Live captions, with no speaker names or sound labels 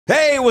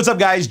Hey, what's up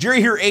guys?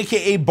 Jerry here,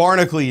 aka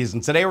Barnacules,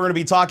 and today we're going to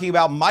be talking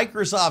about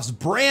Microsoft's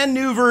brand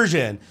new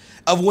version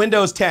of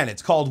Windows 10.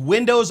 It's called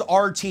Windows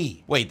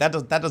RT. Wait, that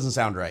doesn't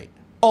sound right.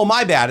 Oh,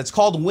 my bad. It's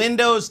called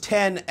Windows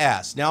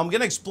 10S. Now I'm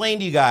going to explain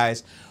to you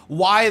guys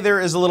why there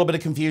is a little bit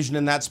of confusion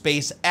in that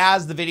space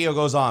as the video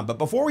goes on. But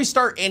before we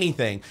start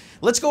anything,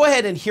 let's go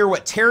ahead and hear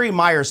what Terry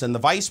Myerson, the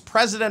Vice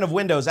President of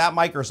Windows at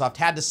Microsoft,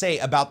 had to say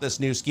about this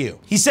new SKU.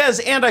 He says,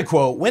 and I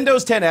quote,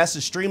 "Windows 10S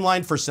is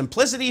streamlined for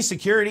simplicity,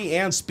 security,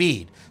 and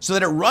speed, so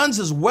that it runs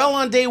as well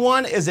on day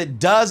one as it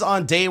does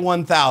on day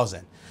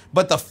 1000.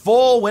 But the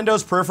full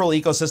Windows peripheral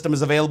ecosystem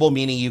is available,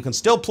 meaning you can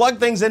still plug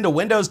things into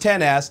Windows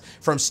 10S,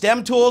 from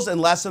STEM tools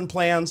and lesson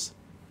plans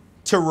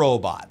to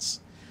robots."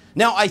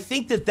 Now, I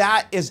think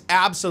that is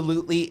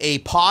absolutely a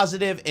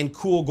positive and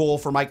cool goal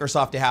for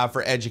Microsoft to have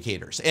for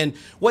educators. And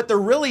what they're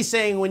really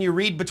saying when you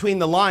read between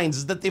the lines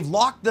is that they've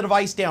locked the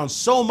device down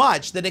so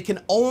much that it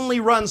can only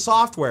run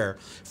software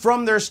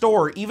from their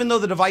store, even though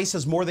the device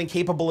is more than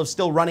capable of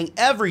still running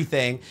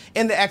everything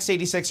in the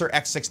x86 or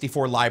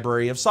x64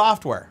 library of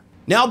software.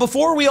 Now,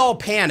 before we all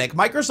panic,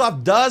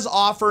 Microsoft does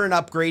offer an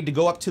upgrade to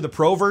go up to the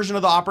Pro version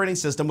of the operating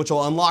system, which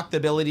will unlock the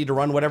ability to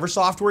run whatever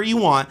software you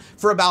want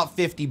for about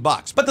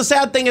 $50. But the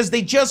sad thing is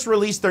they just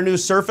released their new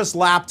Surface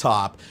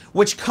laptop,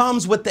 which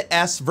comes with the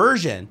S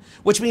version,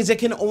 which means it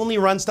can only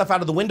run stuff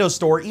out of the Windows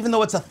Store, even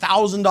though it's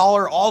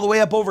 $1,000 all the way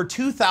up over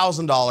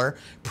 $2,000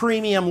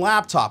 premium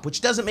laptop,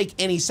 which doesn't make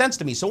any sense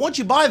to me. So once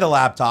you buy the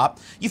laptop,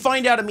 you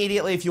find out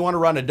immediately if you want to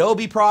run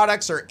Adobe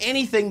products or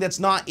anything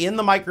that's not in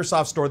the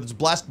Microsoft Store that's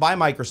blessed by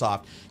Microsoft,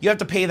 you have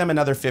to pay them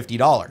another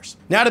 $50.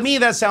 Now, to me,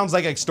 that sounds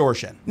like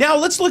extortion. Now,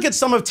 let's look at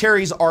some of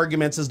Terry's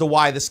arguments as to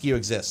why the SKU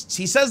exists.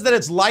 He says that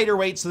it's lighter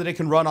weight so that it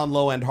can run on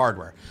low-end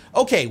hardware.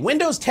 Okay,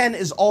 Windows 10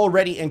 is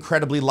already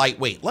incredibly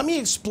lightweight. Let me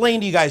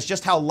explain to you guys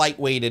just how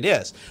lightweight it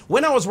is.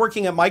 When I was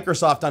working at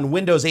Microsoft on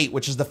Windows 8,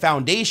 which is the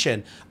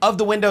foundation of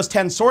the Windows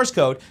 10 source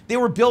code, they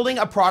were building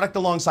a product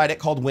alongside it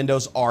called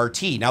Windows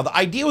RT. Now, the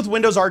idea with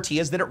Windows RT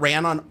is that it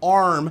ran on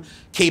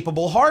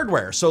ARM-capable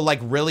hardware. So like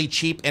really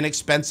cheap,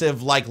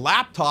 inexpensive like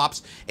laptops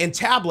and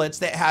tablets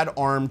that had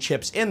ARM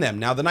chips in them.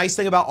 Now, the nice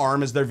thing about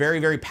ARM is they're very,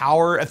 very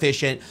power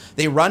efficient.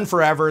 They run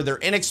forever. They're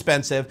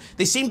inexpensive.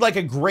 They seemed like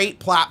a great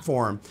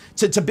platform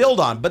to build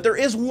on. But there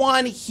is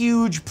one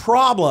huge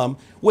problem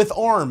with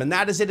ARM, and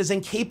that is it is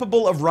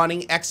incapable of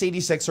running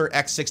x86 or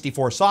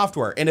x64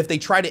 software. And if they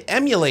try to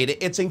emulate it,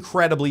 it's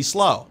incredibly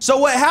slow. So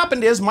what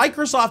happened is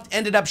Microsoft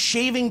ended up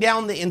shaving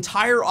down the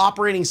entire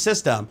operating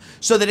system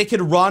so that it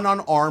could run on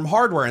ARM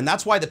hardware. And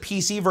that's why the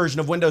PC version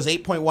of Windows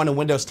 8.1 and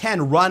Windows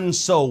 10 run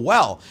so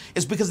well,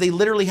 is because they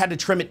literally had to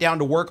trim it down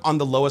to work on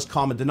the lowest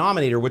common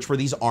denominator, which were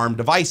these ARM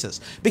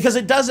devices. Because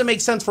it doesn't make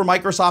sense for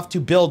Microsoft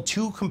to build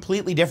two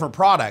completely different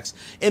products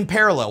in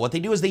parallel. What they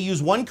do is they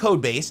use one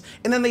code base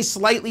and then they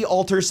slightly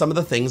alter some of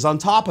the things on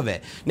top of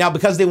it. Now,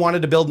 because they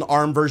wanted to build an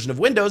ARM version of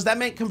Windows, that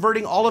meant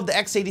converting all of the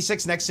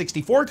x86 and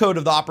x64 code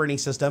of the operating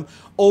system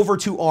over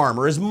to ARM,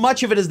 or as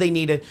much of it as they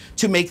needed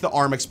to make the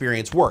ARM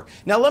experience work.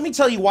 Now, let me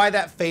tell you why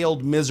that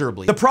failed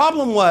miserably. The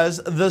problem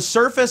was the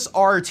Surface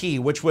RT,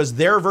 which was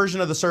their version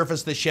of the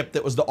Surface that shipped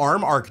that was the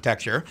ARM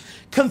architecture,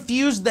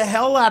 confused the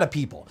hell out of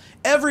people.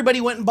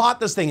 Everybody went and bought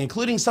this thing,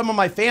 including some of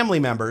my family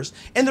members,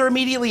 and they're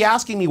immediately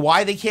asking me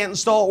why they can't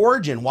install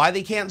Origin, why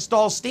they can't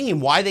install Steam,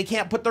 why they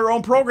can't put their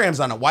own programs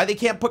on it, why they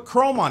can't put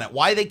Chrome on it,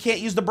 why they can't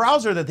use the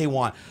browser that they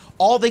want.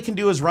 All they can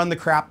do is run the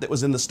crap that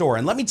was in the store.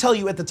 And let me tell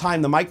you, at the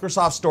time, the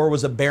Microsoft Store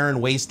was a barren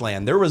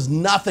wasteland. There was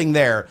nothing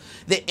there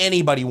that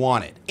anybody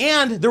wanted.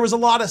 And there was a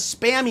lot of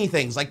spammy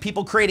things, like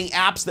people creating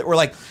apps that were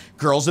like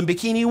Girls in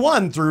Bikini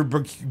 1 through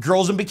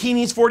Girls in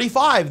Bikinis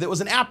 45. That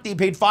was an app that you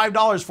paid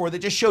 $5 for that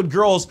just showed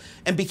girls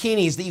and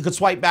bikinis that you could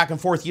swipe back and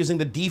forth using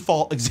the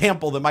default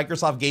example that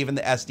Microsoft gave in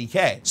the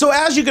SDK. So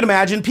as you can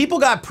imagine, people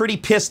got pretty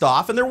pissed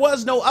off and there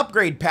was no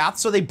upgrade path.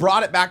 So they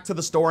brought it back to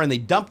the store and they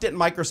dumped it in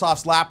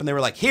Microsoft's lap and they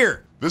were like,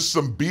 here. This is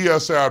some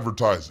BS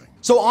advertising.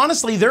 So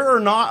honestly, there are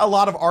not a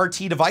lot of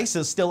RT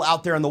devices still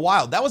out there in the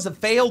wild. That was a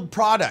failed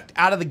product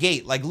out of the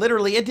gate. Like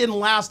literally, it didn't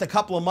last a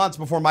couple of months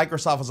before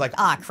Microsoft was like,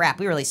 ah, crap,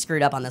 we really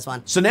screwed up on this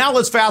one. So now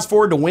let's fast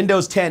forward to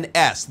Windows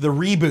 10S, the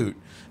reboot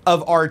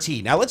of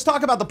RT. Now let's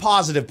talk about the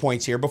positive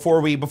points here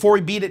before we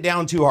beat it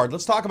down too hard.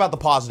 Let's talk about the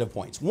positive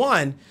points.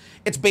 One,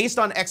 it's based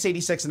on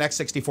x86 and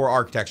x64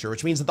 architecture,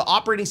 which means that the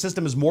operating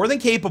system is more than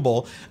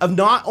capable of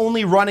not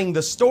only running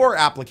the store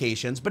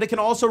applications, but it can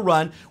also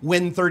run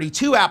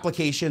Win32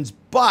 applications.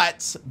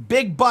 But,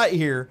 big but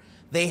here,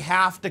 they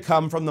have to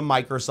come from the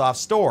Microsoft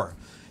Store.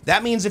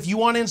 That means if you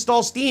want to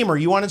install Steam or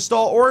you want to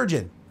install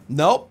Origin,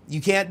 nope, you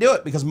can't do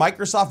it because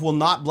Microsoft will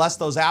not bless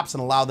those apps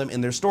and allow them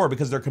in their store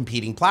because they're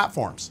competing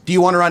platforms. Do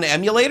you want to run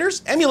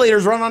emulators?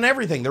 Emulators run on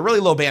everything. They're really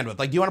low bandwidth.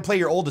 Like, do you want to play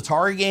your old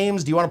Atari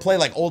games? Do you want to play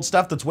like old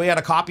stuff that's way out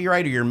of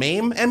copyright or your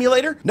MAME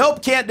emulator?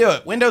 Nope, can't do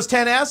it. Windows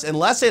 10S,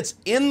 unless it's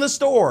in the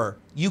store,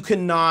 you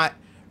cannot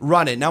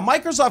run it. Now,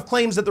 Microsoft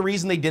claims that the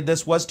reason they did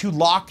this was to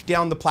lock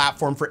down the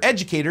platform for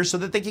educators so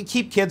that they could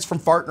keep kids from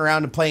farting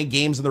around and playing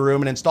games in the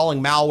room and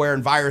installing malware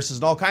and viruses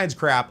and all kinds of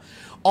crap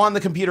on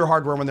the computer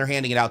hardware when they're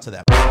handing it out to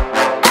them.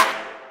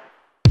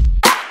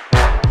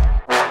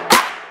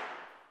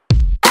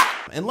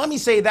 And let me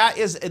say that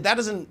is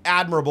an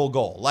admirable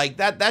goal. Like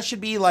that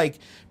should be like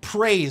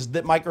praised,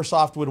 that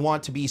Microsoft would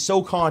want to be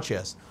so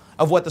conscious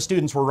of what the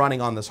students were running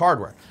on this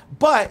hardware.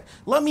 But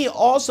let me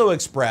also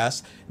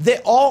express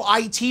that all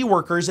IT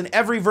workers in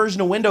every version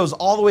of Windows,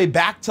 all the way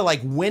back to like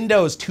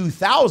Windows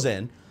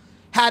 2000,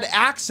 had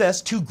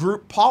access to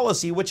group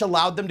policy, which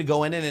allowed them to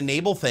go in and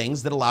enable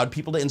things that allowed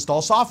people to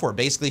install software,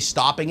 basically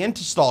stopping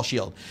install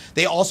shield.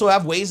 They also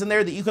have ways in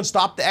there that you can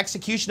stop the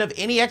execution of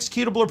any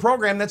executable or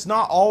program that's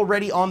not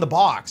already on the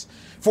box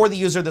for the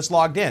user that's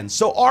logged in.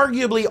 So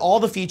arguably all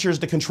the features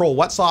to control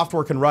what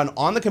software can run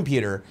on the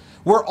computer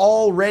were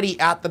already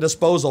at the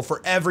disposal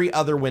for every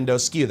other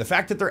Windows SKU. The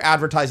fact that they're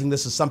advertising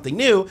this as something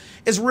new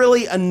is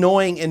really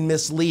annoying and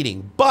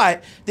misleading,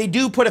 but they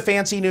do put a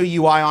fancy new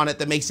UI on it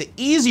that makes it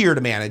easier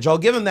to manage. I'll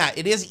give them that.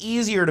 It is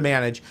easier to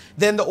manage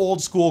than the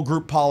old school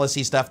group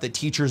policy stuff that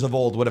teachers of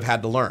old would have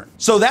had to learn.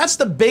 So that's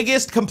the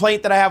biggest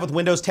complaint that I have with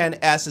Windows 10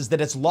 S, is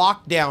that it's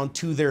locked down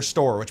to their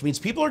store, which means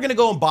people are gonna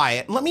go and buy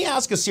it. And let me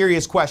ask a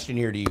serious question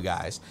here to you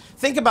guys.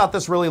 Think about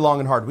this really long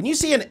and hard. When you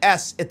see an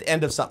S at the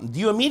end of something, do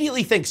you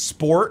immediately think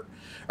sport?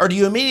 Or do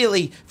you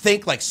immediately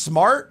think like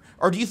smart?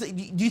 Or do you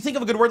think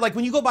of a good word? Like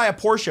when you go buy a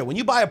Porsche, when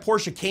you buy a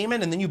Porsche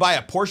Cayman and then you buy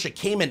a Porsche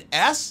Cayman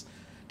S,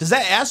 does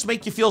that S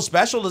make you feel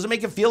special? Does it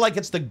make it feel like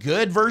it's the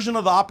good version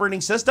of the operating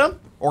system,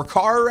 or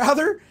car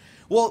rather?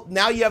 Well,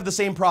 now you have the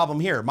same problem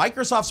here.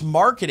 Microsoft's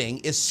marketing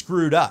is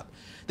screwed up.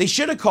 They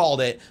should have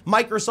called it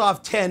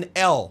Microsoft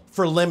 10L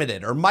for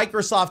limited, or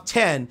Microsoft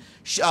 10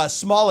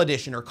 small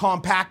edition, or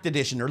compact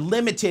edition, or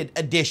limited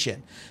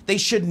edition. They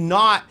should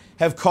not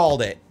have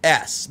called it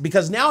S,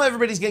 because now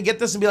everybody's gonna get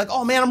this and be like,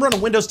 oh man, I'm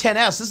running Windows 10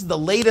 S. This is the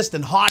latest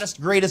and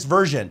hottest, greatest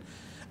version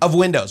of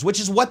Windows,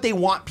 which is what they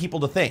want people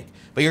to think.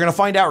 But you're gonna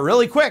find out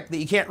really quick that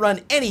you can't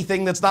run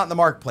anything that's not in the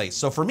marketplace.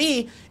 So for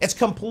me, it's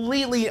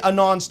completely a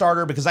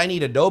non-starter, because I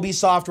need Adobe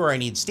software, I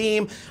need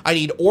Steam, I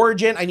need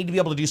Origin, I need to be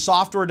able to do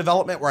software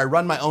development where I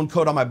run my own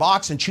code on my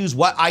box and choose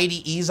what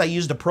IDEs I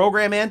use to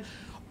program in.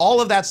 All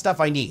of that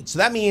stuff I need. So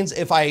that means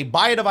if I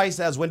buy a device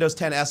that has Windows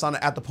 10 S on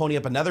it, I have to pony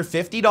up another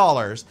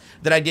 $50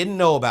 that I didn't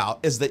know about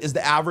is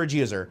the average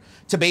user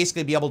to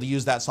basically be able to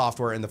use that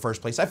software in the first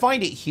place. I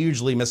find it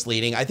hugely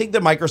misleading. I think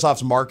that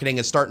Microsoft's marketing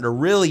is starting to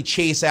really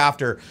chase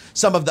after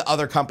some of the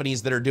other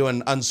companies that are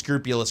doing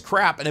unscrupulous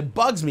crap, and it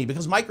bugs me,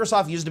 because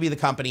Microsoft used to be the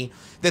company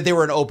that they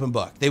were an open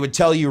book. They would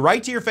tell you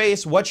right to your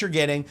face what you're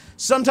getting.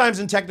 Sometimes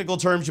in technical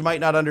terms you might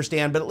not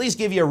understand, but at least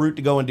give you a route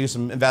to go and do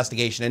some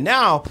investigation. And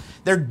now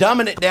they're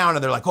dumbing it down,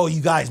 and they're like, oh,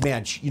 you guys,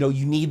 man, you know,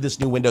 you need this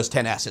new Windows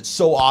 10 S. It's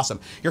so awesome.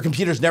 Your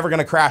computer's never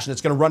gonna crash, and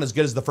it's gonna run as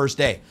good as the first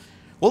day.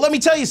 Well, let me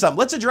tell you something.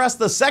 Let's address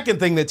the second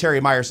thing that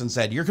Terry Myerson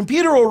said. Your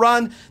computer will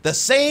run the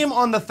same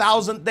on the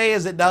 1000th day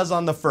as it does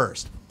on the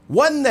first.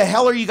 What in the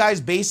hell are you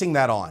guys basing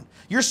that on?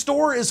 Your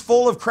store is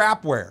full of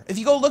crapware. If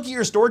you go look at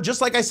your store,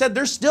 just like I said,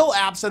 there's still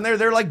apps in there.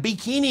 They're like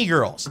bikini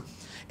girls.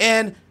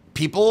 And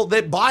people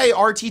that buy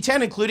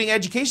RT10, including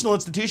educational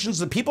institutions,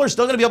 the people are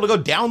still gonna be able to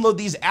go download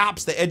these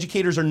apps that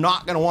educators are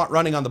not gonna want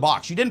running on the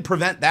box. You didn't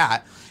prevent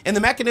that. And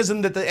the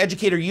mechanism that the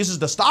educator uses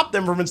to stop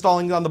them from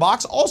installing it on the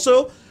box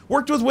also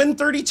worked with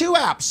Win32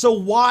 apps. So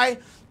why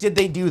did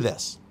they do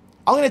this?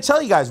 I'm gonna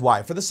tell you guys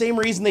why. For the same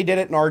reason they did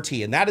it in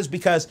RT, and that is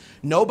because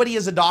nobody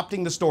is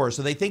adopting the store.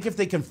 So they think if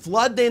they can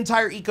flood the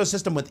entire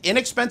ecosystem with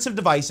inexpensive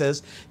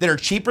devices that are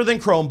cheaper than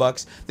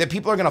Chromebooks, that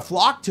people are gonna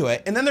flock to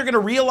it, and then they're gonna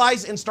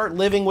realize and start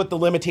living with the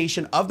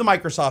limitation of the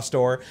Microsoft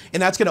Store,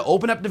 and that's gonna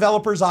open up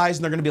developers' eyes,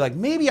 and they're gonna be like,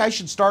 maybe I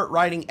should start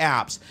writing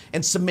apps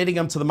and submitting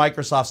them to the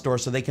Microsoft Store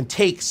so they can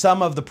take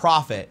some of the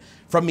profit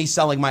from me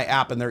selling my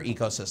app in their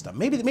ecosystem.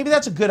 Maybe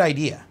that's a good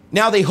idea.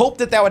 Now, they hoped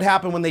that would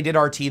happen when they did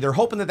RT. They're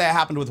hoping that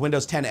happened with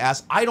Windows 10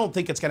 S. I don't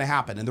think it's gonna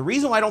happen. And the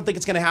reason why I don't think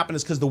it's gonna happen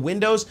is because the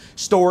Windows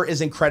Store is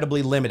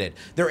incredibly limited.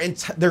 They're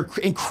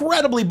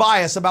incredibly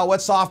biased about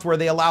what software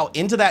they allow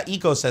into that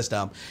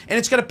ecosystem, and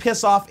it's gonna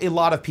piss off a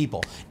lot of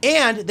people.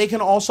 And they can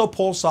also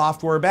pull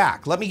software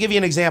back. Let me give you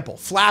an example.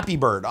 Flappy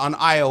Bird on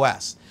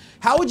iOS.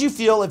 How would you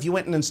feel if you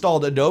went and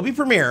installed Adobe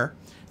Premiere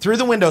through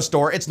the Windows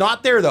Store? It's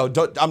not there though.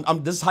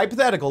 This is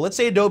hypothetical. Let's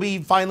say Adobe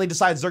finally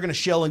decides they're gonna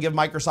shill and give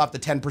Microsoft the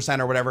 10%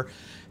 or whatever.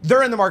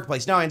 They're in the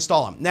marketplace. Now I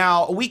install them.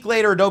 Now, a week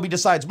later, Adobe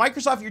decides,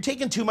 Microsoft, you're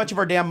taking too much of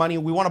our damn money.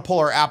 We wanna pull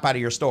our app out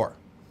of your store.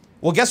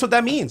 Well, guess what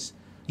that means?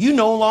 You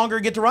no longer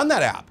get to run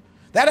that app.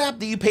 That app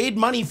that you paid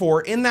money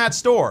for in that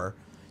store,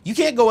 you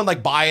can't go and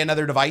like buy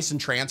another device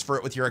and transfer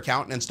it with your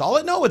account and install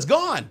it. No, it's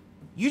gone.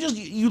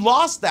 You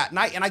lost that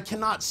night, and I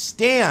cannot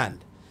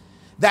stand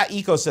that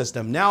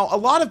ecosystem. Now, a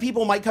lot of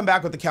people might come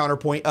back with the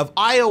counterpoint of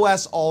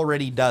iOS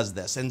already does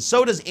this, and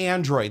so does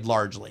Android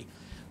largely.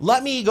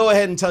 Let me go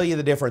ahead and tell you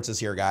the differences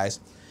here, guys.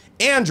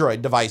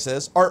 Android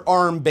devices are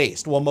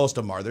ARM-based. Well, most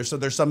of them are.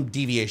 There's some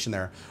deviation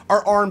there.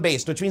 Are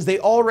ARM-based, which means they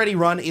already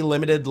run a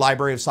limited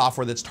library of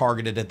software that's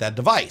targeted at that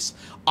device.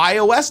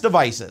 iOS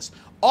devices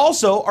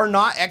also are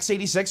not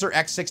x86 or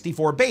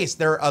x64 based.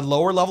 They're a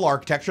lower level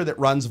architecture that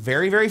runs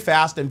very, very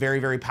fast and very,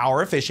 very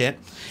power efficient.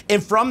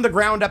 And from the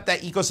ground up,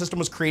 that ecosystem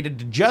was created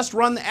to just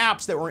run the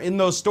apps that were in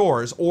those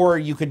stores, or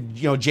you could,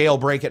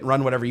 jailbreak it and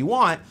run whatever you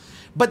want.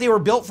 But they were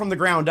built from the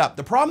ground up.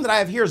 The problem that I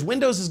have here is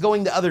Windows is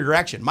going the other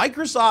direction.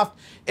 Microsoft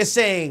is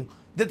saying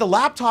that the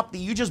laptop that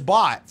you just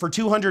bought for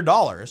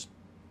 $200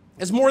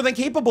 is more than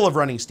capable of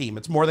running Steam.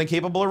 It's more than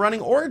capable of running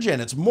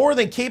Origin. It's more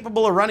than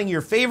capable of running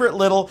your favorite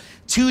little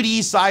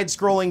 2D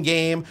side-scrolling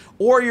game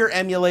or your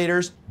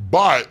emulators.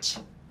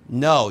 But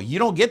No, you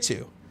don't get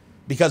to,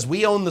 because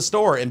we own the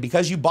store, and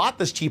because you bought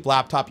this cheap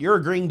laptop, you're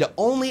agreeing to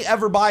only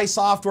ever buy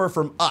software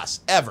from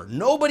us, ever.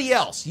 Nobody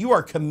else. You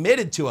are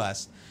committed to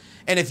us.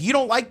 And if you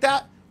don't like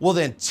that, well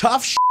then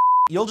tough shit.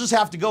 You'll just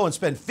have to go and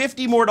spend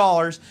 $50 more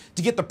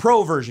to get the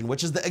Pro version,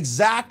 which is the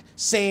exact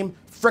same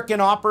frickin'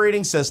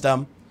 operating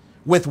system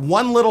with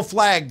one little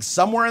flag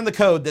somewhere in the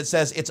code that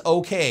says it's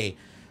okay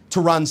to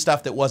run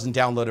stuff that wasn't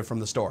downloaded from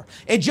the store.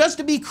 And just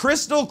to be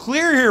crystal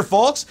clear here,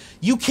 folks,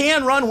 you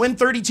can run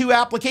Win32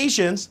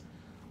 applications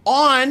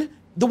on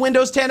the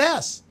Windows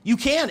 10s. You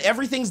can.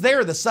 Everything's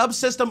there. The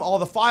subsystem, all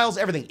the files,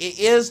 everything. It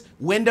is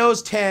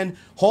Windows 10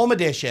 Home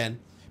Edition,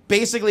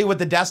 basically with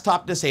the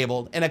desktop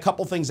disabled and a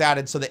couple things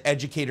added so that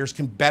educators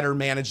can better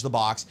manage the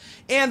box.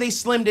 And they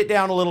slimmed it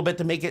down a little bit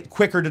to make it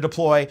quicker to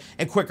deploy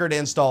and quicker to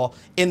install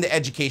in the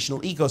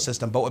educational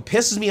ecosystem. But what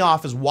pisses me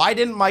off is, why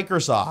didn't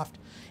Microsoft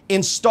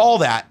install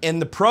that in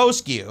the Pro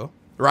SKU,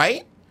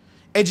 right?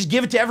 And just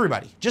give it to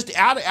everybody. Just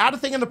add a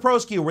thing in the Pro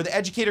SKU where the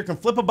educator can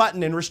flip a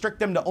button and restrict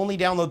them to only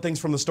download things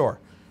from the store.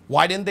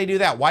 Why didn't they do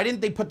that? Why didn't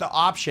they put the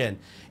option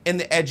in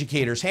the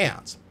educator's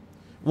hands?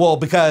 Well,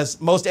 because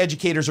most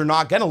educators are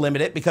not going to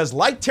limit it, because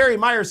like Terry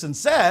Myerson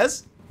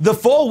says, the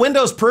full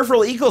Windows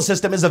peripheral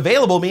ecosystem is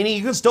available, meaning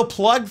you can still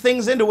plug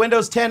things into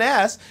Windows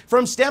 10s,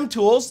 from STEM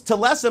tools to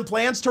lesson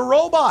plans to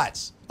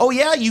robots. Oh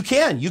yeah, you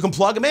can. You can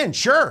plug them in,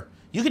 sure.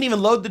 You can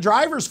even load the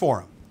drivers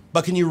for them.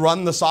 But can you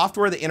run the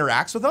software that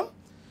interacts with them?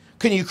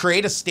 Can you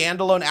create a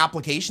standalone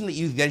application that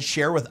you then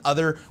share with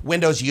other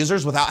Windows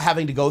users without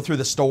having to go through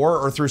the store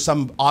or through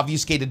some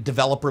obfuscated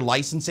developer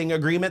licensing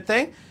agreement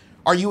thing?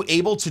 Are you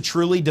able to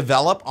truly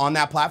develop on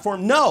that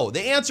platform? No,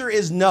 the answer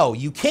is no.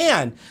 You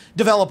can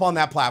develop on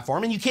that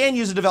platform, and you can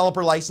use a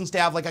developer license to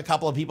have like a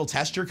couple of people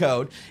test your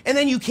code, and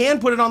then you can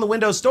put it on the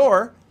Windows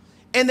Store,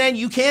 and then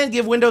you can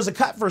give Windows a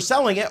cut for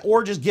selling it,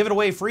 or just give it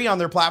away free on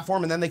their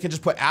platform, and then they can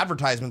just put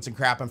advertisements and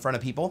crap in front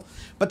of people.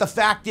 But the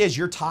fact is,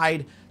 you're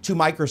tied to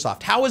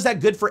Microsoft. How is that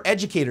good for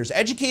educators?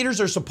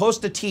 Educators are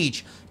supposed to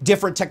teach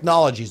different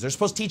technologies. They're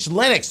supposed to teach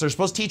Linux. They're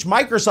supposed to teach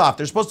Microsoft.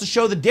 They're supposed to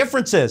show the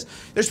differences.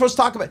 They're supposed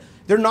to talk about,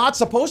 they're not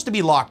supposed to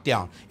be locked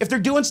down. If they're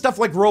doing stuff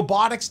like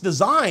robotics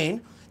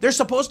design, they're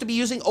supposed to be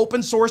using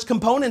open source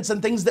components and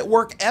things that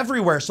work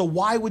everywhere. So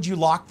why would you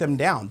lock them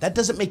down? That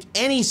doesn't make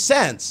any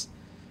sense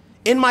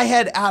in my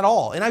head at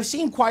all. And I've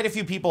seen quite a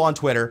few people on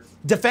Twitter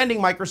defending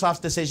Microsoft's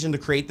decision to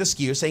create the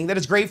SKU, saying that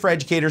it's great for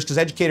educators because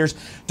educators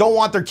don't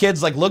want their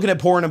kids like looking at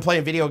porn and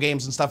playing video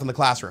games and stuff in the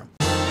classroom.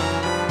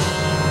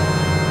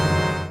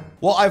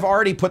 Well, I've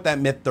already put that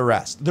myth to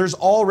rest. There's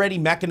already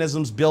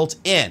mechanisms built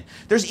in.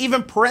 There's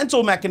even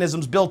parental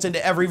mechanisms built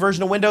into every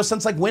version of Windows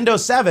since like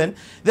Windows 7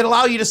 that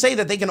allow you to say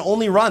that they can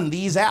only run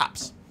these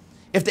apps.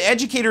 If the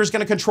educator is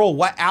going to control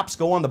what apps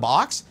go on the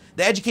box,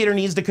 the educator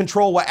needs to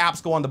control what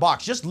apps go on the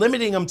box. Just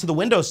limiting them to the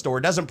Windows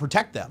Store doesn't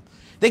protect them.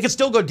 They could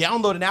still go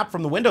download an app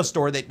from the Windows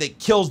Store that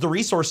kills the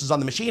resources on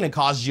the machine and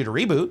causes you to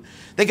reboot.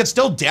 They could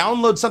still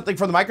download something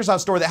from the Microsoft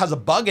Store that has a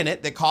bug in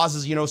it that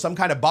causes, some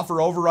kind of buffer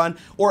overrun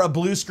or a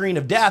blue screen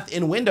of death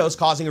in Windows,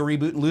 causing a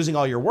reboot and losing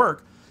all your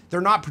work. They're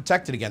not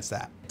protected against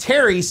that.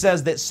 Terry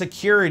says that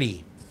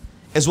security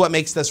is what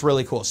makes this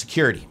really cool.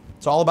 Security.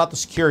 It's all about the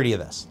security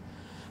of this.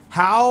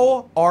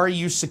 How are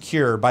you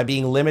secure by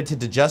being limited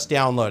to just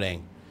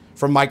downloading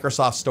from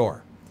Microsoft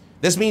Store?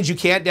 This means you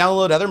can't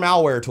download other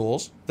malware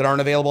tools that aren't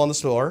available on the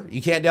store.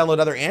 You can't download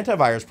other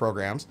antivirus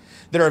programs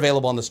that are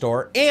available on the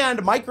store. And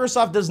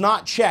Microsoft does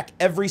not check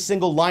every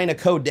single line of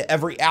code to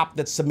every app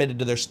that's submitted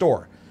to their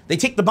store. They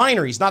take the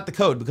binaries, not the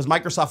code, because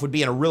Microsoft would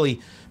be in a really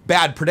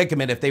bad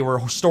predicament if they were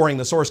storing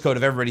the source code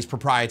of everybody's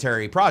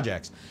proprietary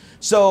projects.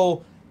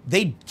 So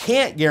they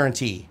can't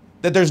guarantee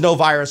that there's no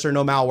virus or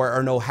no malware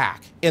or no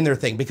hack in their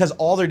thing, because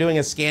all they're doing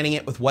is scanning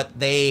it with what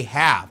they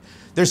have.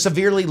 They're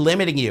severely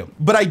limiting you.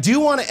 But I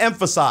do want to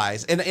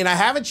emphasize, and I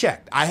haven't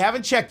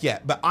checked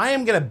yet, but I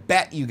am going to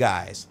bet you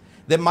guys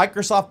that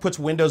Microsoft puts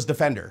Windows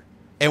Defender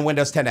in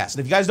Windows 10s.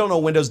 And if you guys don't know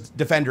what Windows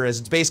Defender is,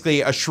 it's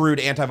basically a shrewd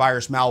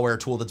antivirus malware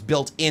tool that's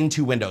built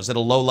into Windows at a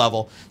low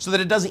level so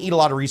that it doesn't eat a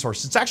lot of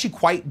resources. It's actually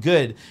quite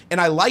good,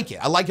 and I like it.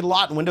 I like it a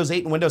lot in Windows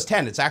 8 and Windows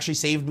 10. It's actually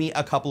saved me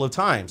a couple of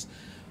times.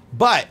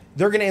 But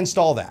they're going to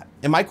install that.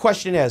 And my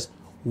question is,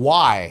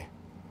 why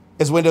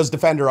is Windows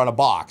Defender on a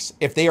box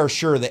if they are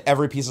sure that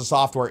every piece of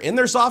software in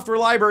their software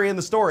library in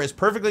the store is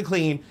perfectly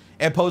clean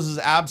and poses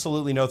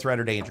absolutely no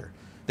threat or danger?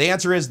 The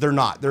answer is they're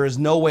not. There is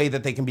no way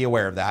that they can be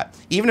aware of that.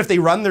 Even if they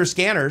run their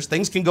scanners,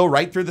 things can go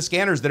right through the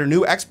scanners that are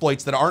new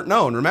exploits that aren't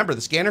known. Remember,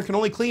 the scanner can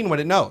only clean what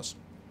it knows.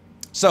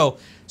 So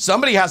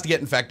somebody has to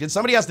get infected.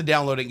 Somebody has to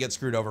download it and get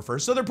screwed over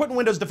first. So they're putting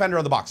Windows Defender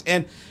on the box.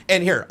 And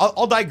here,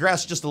 I'll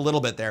digress just a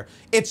little bit there.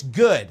 It's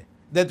good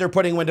that they're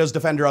putting Windows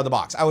Defender on the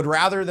box. I would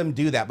rather them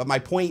do that. But my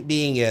point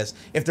being is,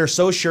 if they're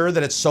so sure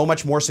that it's so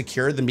much more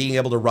secure than being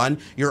able to run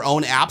your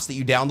own apps that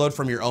you download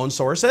from your own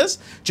sources,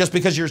 just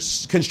because you're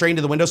constrained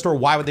to the Windows Store,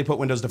 why would they put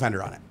Windows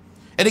Defender on it?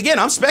 And again,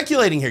 I'm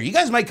speculating here. You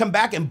guys might come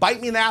back and bite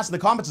me in the ass in the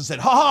comments and say,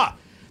 haha,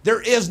 there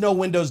is no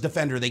Windows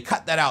Defender. They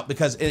cut that out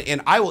because,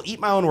 and I will eat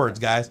my own words,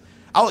 guys.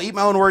 I will eat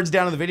my own words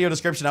down in the video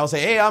description. I'll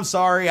say, hey, I'm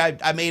sorry.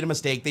 I made a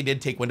mistake. They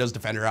did take Windows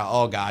Defender out.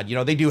 Oh, God. You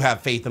know, they do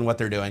have faith in what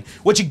they're doing,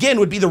 which, again,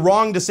 would be the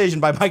wrong decision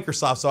by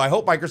Microsoft. So I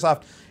hope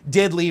Microsoft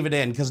did leave it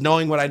in, because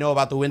knowing what I know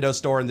about the Windows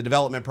Store and the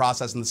development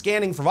process and the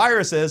scanning for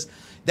viruses,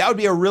 that would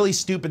be a really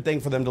stupid thing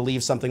for them to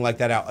leave something like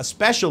that out,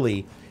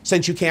 especially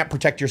since you can't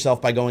protect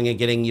yourself by going and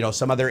getting, you know,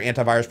 some other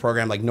antivirus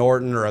program like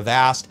Norton or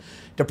Avast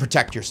to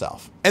protect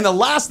yourself. And the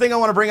last thing I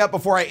want to bring up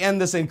before I end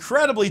this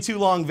incredibly too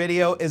long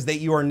video is that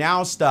you are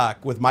now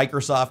stuck with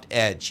Microsoft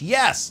Edge.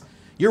 Yes,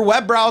 your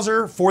web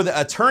browser for the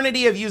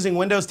eternity of using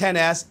Windows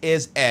 10s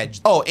is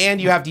Edge. Oh,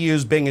 and you have to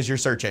use Bing as your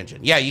search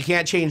engine. Yeah, you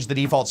can't change the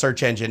default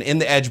search engine in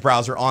the Edge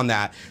browser on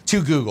that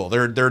to Google.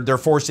 They're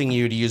forcing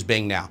you to use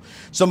Bing now.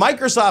 So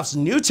Microsoft's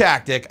new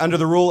tactic under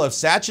the rule of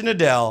Satya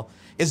Nadella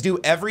is do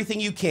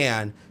everything you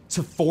can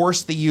to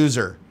force the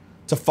user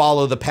to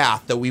follow the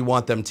path that we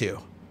want them to.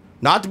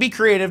 Not to be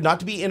creative, not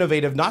to be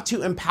innovative, not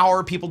to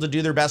empower people to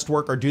do their best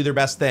work or do their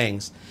best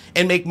things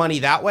and make money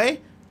that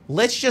way.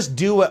 Let's just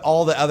do what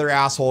all the other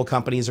asshole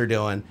companies are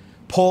doing.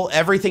 Pull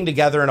everything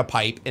together in a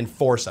pipe and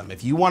force them.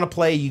 If you want to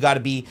play, you got to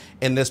be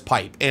in this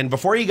pipe. And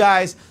before you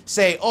guys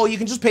say, oh, you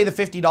can just pay the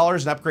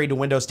 $50 and upgrade to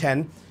Windows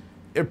 10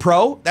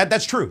 Pro,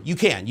 that's true. You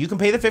can. You can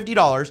pay the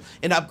 $50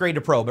 and upgrade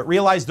to Pro, but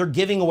realize they're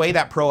giving away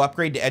that Pro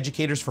upgrade to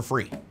educators for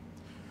free.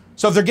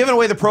 So if they're giving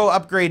away the Pro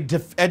upgrade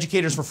to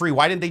educators for free,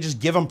 why didn't they just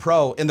give them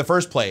Pro in the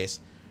first place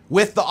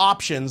with the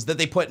options that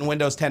they put in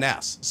Windows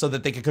 10s so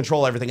that they could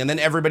control everything? And then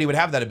everybody would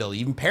have that ability.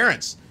 Even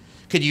parents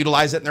could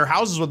utilize it in their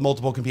houses with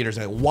multiple computers.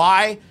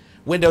 Why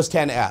Windows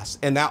 10s?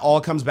 And that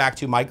all comes back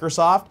to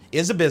Microsoft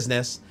is a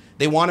business.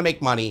 They want to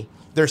make money.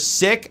 They're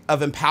sick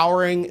of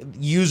empowering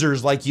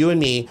users like you and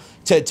me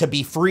to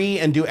be free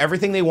and do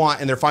everything they want.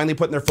 And they're finally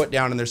putting their foot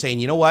down and they're saying,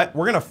 you know what?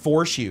 We're going to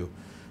force you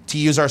to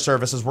use our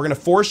services. We're going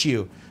to force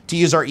you to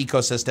use our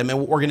ecosystem. And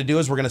what we're going to do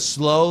is we're going to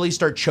slowly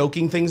start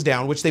choking things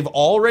down, which they've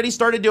already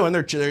started doing.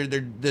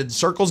 The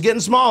circle's getting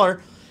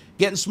smaller.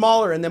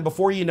 And then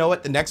before you know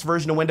it, the next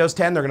version of Windows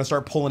 10, they're going to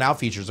start pulling out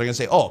features. They're going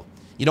to say, oh,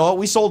 you know what?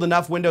 We sold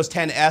enough Windows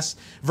 10s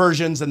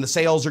versions and the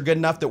sales are good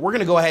enough that we're going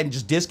to go ahead and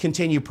just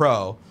discontinue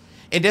Pro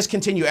and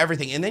discontinue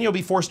everything. And then you'll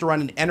be forced to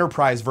run an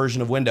enterprise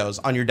version of Windows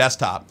on your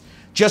desktop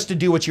just to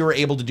do what you were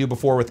able to do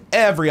before with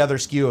every other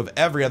SKU of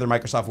every other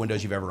Microsoft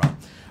Windows you've ever run.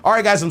 All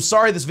right, guys, I'm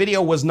sorry this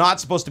video was not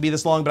supposed to be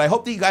this long, but I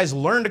hope that you guys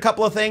learned a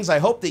couple of things. I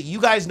hope that you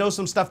guys know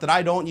some stuff that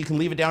I don't. You can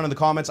leave it down in the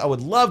comments. I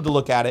would love to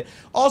look at it.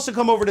 Also,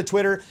 come over to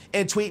Twitter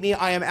and tweet me.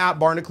 I am at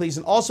Barnacules.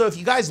 And also, if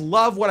you guys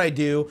love what I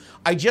do,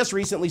 I just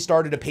recently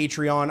started a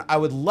Patreon. I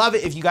would love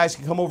it if you guys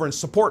could come over and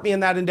support me in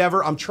that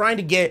endeavor. I'm trying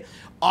to get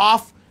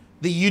off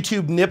the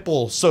YouTube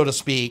nipple, so to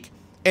speak,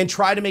 and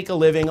try to make a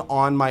living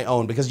on my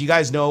own. Because you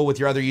guys know with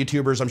your other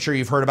YouTubers, I'm sure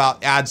you've heard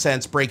about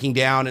AdSense breaking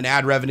down and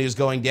ad revenues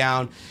going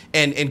down,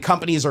 and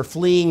companies are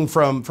fleeing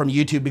from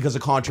YouTube because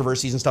of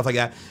controversies and stuff like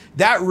that.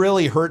 That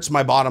really hurts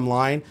my bottom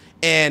line.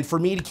 And for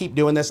me to keep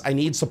doing this, I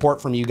need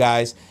support from you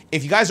guys.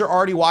 If you guys are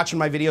already watching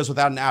my videos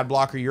without an ad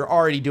blocker, you're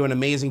already doing an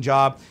amazing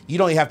job. You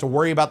don't even have to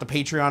worry about the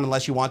Patreon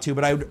unless you want to,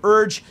 but I would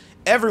urge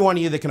every one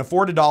of you that can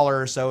afford $1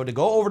 or so to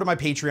go over to my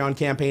Patreon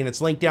campaign.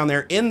 It's linked down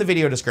there in the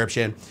video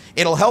description.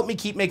 It'll help me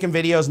keep making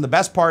videos, and the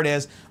best part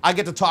is I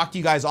get to talk to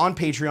you guys on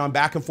Patreon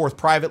back and forth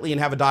privately and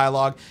have a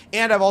dialogue.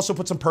 And I've also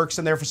put some perks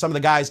in there for some of the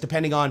guys.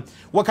 Depending on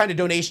what kind of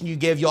donation you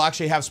give, you'll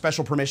actually have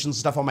special permissions and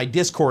stuff on my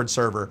Discord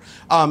server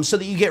so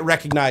that you get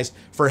recognized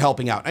for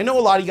helping out. I know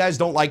a lot of you guys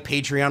don't like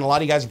Patreon. A lot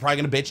of you guys are probably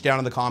going to bitch down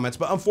in the comments,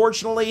 but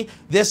unfortunately,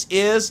 this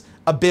is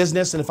a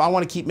business, and if I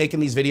want to keep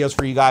making these videos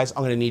for you guys, I'm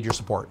going to need your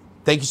support.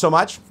 Thank you so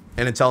much.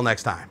 And until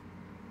next time,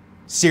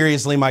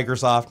 seriously,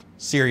 Microsoft,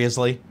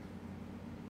 seriously,